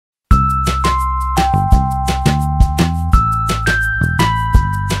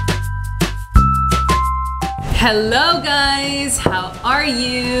Hello guys, how are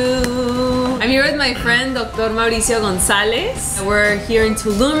you? I'm here with my friend Dr. Mauricio Gonzalez. We're here in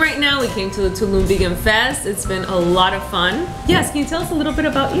Tulum right now. We came to the Tulum Vegan Fest. It's been a lot of fun. Yes, can you tell us a little bit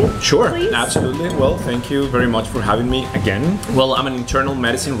about you? Sure, please? Absolutely. Well, thank you very much for having me again. Well, I'm an internal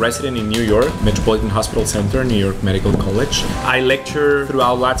medicine resident in New York, Metropolitan Hospital Center, New York Medical College. I lecture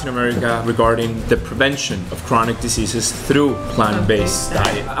throughout Latin America regarding the prevention of chronic diseases through plant-based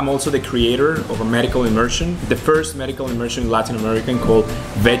diet. I'm also the creator of a medical immersion, the first medical immersion in Latin America called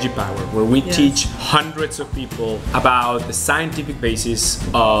Veggie Power, where we teach hundreds of people about the scientific basis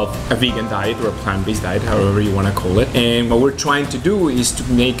of a vegan diet or a plant-based diet, however you want to call it. And what we're trying to do is to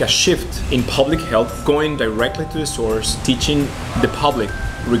make a shift in public health, going directly to the source, teaching the public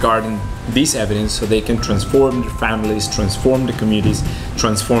regarding this evidence so they can transform their families, transform the communities,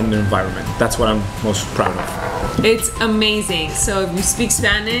 transform their environment. That's what I'm most proud of. It's amazing. So if you speak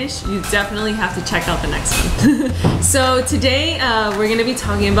Spanish, you definitely have to check out the next one. So today we're going to be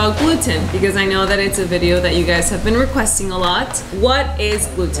talking about gluten because I know that it's a video that you guys have been requesting a lot. What is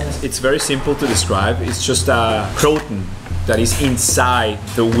gluten? It's very simple to describe. It's just a protein that is inside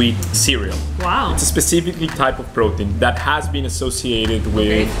the wheat cereal. Wow. It's a specific type of protein that has been associated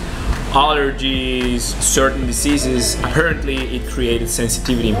with allergies, certain diseases. Apparently it created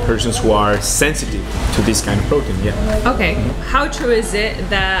sensitivity in persons who are sensitive to this kind of protein. Okay, how true is it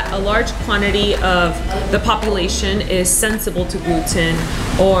that a large quantity of the population is sensible to gluten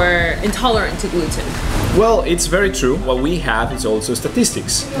or intolerant to gluten? Well, it's very true. What we have is also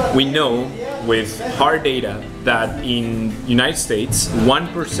statistics. We know with hard data that in United States,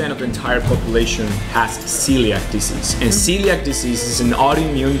 1% of the entire population has celiac disease. And celiac disease is an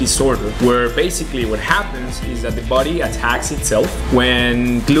autoimmune disorder where basically what happens is that the body attacks itself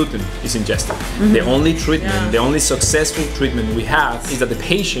when gluten is ingested. The only treatment, the only successful treatment we have is that the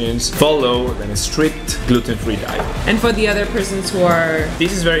patients follow a strict gluten-free diet. And for the other persons who are...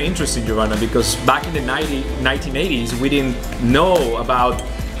 This is very interesting, Yovana, because back in the 1980s, we didn't know about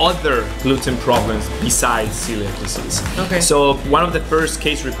other gluten problems besides celiac disease. Okay. So one of the first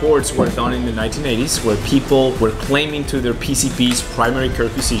case reports were done in the 1980s where people were claiming to their PCPs, primary care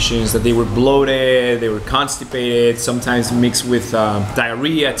physicians, that they were bloated, they were constipated, sometimes mixed with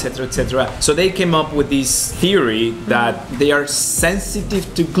diarrhea, etc., etc. So they came up with this theory that they are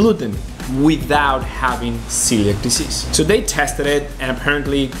sensitive to gluten without having celiac disease. So they tested it and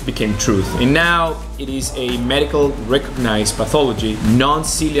apparently became truth. And now it is a medical recognized pathology,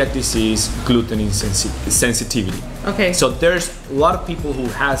 non-celiac disease, gluten sensitivity. Okay. So there's a lot of people who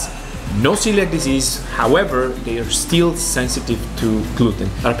has no celiac disease, however, they are still sensitive to gluten.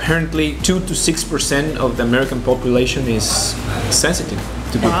 Apparently 2 to 6% of the American population is sensitive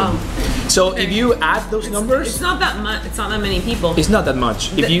to gluten. Wow. So if you add those numbers, it's not that much. It's not that many people. It's not that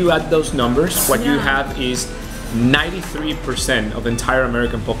much. If you add those numbers, what you have is 93% of the entire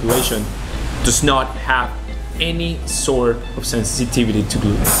American population does not have any sort of sensitivity to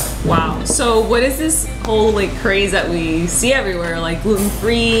gluten. Wow. So what is this whole craze that we see everywhere, like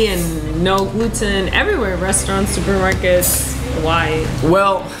gluten-free and no gluten everywhere, restaurants, supermarkets? Why?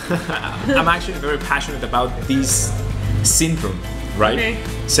 Well, I'm actually very passionate about this syndrome, right? Okay.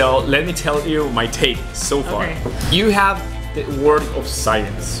 So let me tell you my take so far. Okay. You have the world of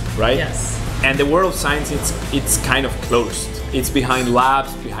science, right? Yes. And the world of science, it's kind of closed. It's behind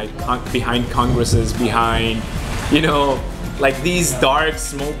labs, behind congresses, behind, like these dark,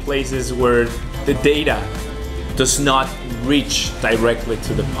 small places where the data does not reach directly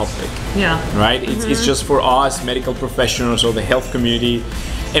to the public. Yeah. Right? It's just for us, medical professionals or the health community.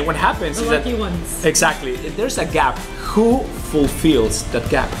 And what happens is that... The lucky ones. Exactly. There's a gap. Who fulfills that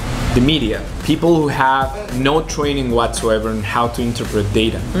gap? The media. People who have no training whatsoever on how to interpret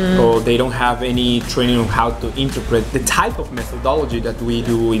data, or they don't have any training on how to interpret the type of methodology that we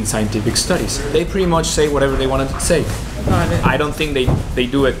do in scientific studies. They pretty much say whatever they wanted to say. Got it. I don't think they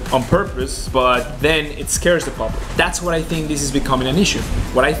do it on purpose, but then it scares the public. That's what I think this is becoming an issue.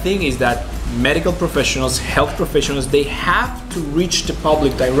 What I think is that medical professionals, health professionals, they have to reach the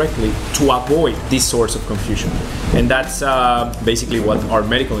public directly to avoid this source of confusion. And that's basically what our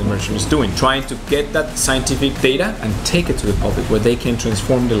medical immersion is doing, trying to get that scientific data and take it to the public where they can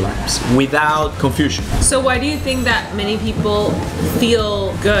transform their lives without confusion. So why do you think that many people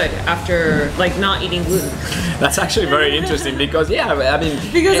feel good after not eating gluten? That's actually very interesting because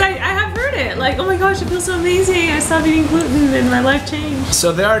because I have heard it, oh my gosh, it feels so amazing, I stopped eating gluten and my life changed.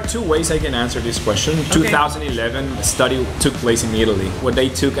 So there are two ways I can answer this question. Okay. 2011, a study took place in Italy where they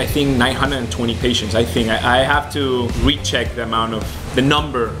took, I think, 920 patients. I have to recheck the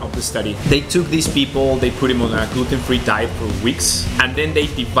number of the study. They took these people, they put them on a gluten-free diet for weeks, and then they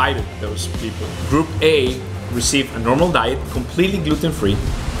divided those people. Group A received a normal diet, completely gluten-free,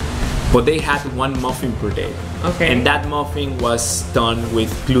 but they had 1 muffin per day. Okay. And that muffin was done with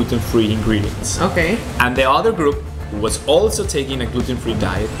gluten-free ingredients. Okay. And the other group who was also taking a gluten-free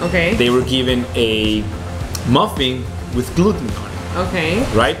diet, Okay. they were given a muffin with gluten on it. Okay.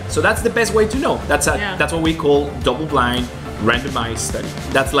 Right? So that's the best way to know. That's Yeah. that's what we call double-blind randomized study.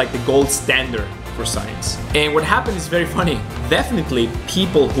 That's like the gold standard for science. And what happened is very funny. Definitely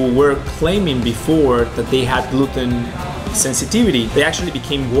people who were claiming before that they had gluten sensitivity, they actually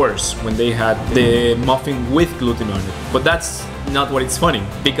became worse when they had the muffin with gluten on it. But that's not what it's funny,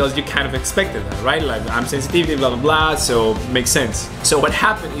 because you kind of expected that, right? Like, I'm sensitive, blah, blah, blah, so makes sense. So what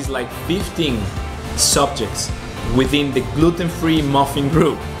happened is like 15 subjects within the gluten-free muffin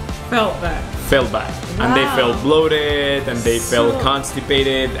group Felt bad. felt bad. Wow. And they felt bloated, and they felt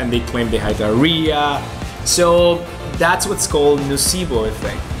constipated, and they claimed they had diarrhea. So that's what's called nocebo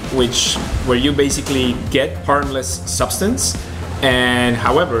effect, where you basically get harmless substance, and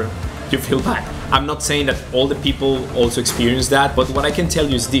however, you feel bad. I'm not saying that all the people also experience that, but what I can tell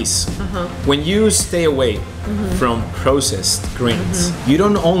you is this. When you stay away from processed grains, you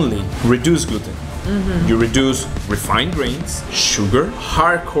don't only reduce gluten, you reduce refined grains, sugar,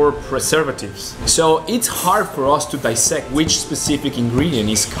 hardcore preservatives. So it's hard for us to dissect which specific ingredient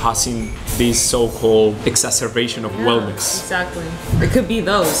is causing this so-called exacerbation of wellness. Exactly. It could be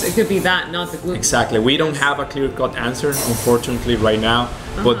those. It could be that, not the gluten. Exactly. We don't have a clear-cut answer, unfortunately, right now.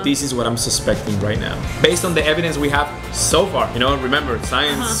 But this is what I'm suspecting right now. Based on the evidence we have so far, remember,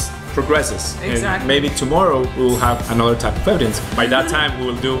 science progresses. Exactly. And maybe tomorrow we will have another type of evidence. By that time, we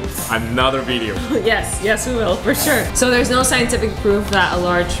will do another video. Yes, we will, for sure. So there's no scientific proof that a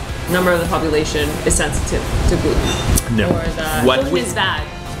large number of the population is sensitive to gluten. No. Or that gluten is bad.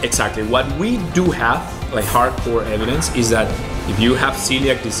 Exactly. What we do have, like hardcore evidence, is that if you have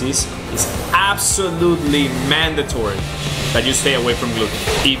celiac disease, it's absolutely mandatory that you stay away from gluten.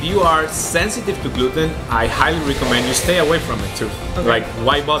 If you are sensitive to gluten, I highly recommend you stay away from it too. Okay. Like,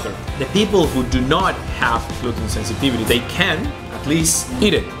 why bother? The people who do not have gluten sensitivity, they can at least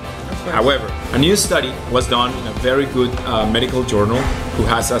eat it. However, a new study was done in a very good medical journal who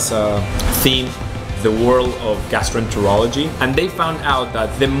has as a theme the world of gastroenterology, and they found out that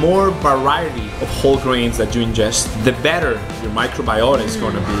the more variety of whole grains that you ingest, the better your microbiota is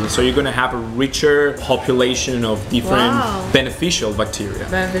going to be. So you're going to have a richer population of different beneficial bacteria.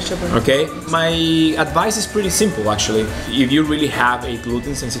 Okay? My advice is pretty simple, actually. If you really have a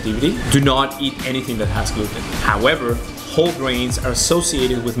gluten sensitivity, do not eat anything that has gluten. However, whole grains are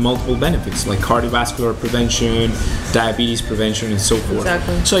associated with multiple benefits like cardiovascular prevention, diabetes prevention, and so forth.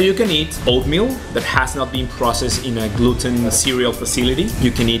 Exactly. So you can eat oatmeal that has not been processed in a gluten cereal facility. You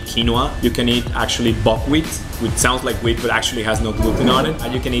can eat quinoa. You can eat actually buckwheat, which sounds like wheat but actually has no gluten on it.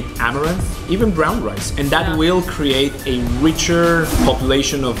 And you can eat amaranth, even brown rice, and that will create a richer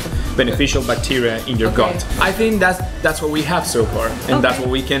population of beneficial bacteria in your gut. I think that's what we have so far, and that's what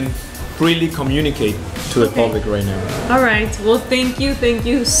we can freely communicate to the public right now. All right. Well, thank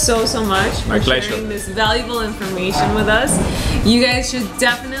you so much for sharing this valuable information with us. You guys should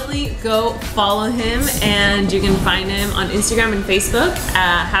definitely go follow him, and you can find him on Instagram and Facebook.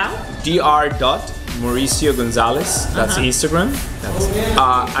 How? Dr. Gonzalez. That's Instagram.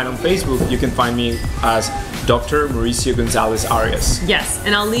 And on Facebook, you can find me as Dr. Mauricio Gonzalez Arias. Yes,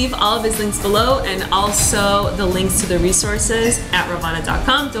 and I'll leave all of his links below, and also the links to the resources at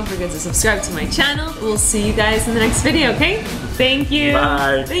Yovana.com. Don't forget to subscribe to my channel. We'll see you guys in the next video, okay? Thank you.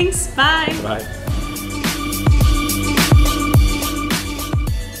 Bye. Thanks. Bye. Bye.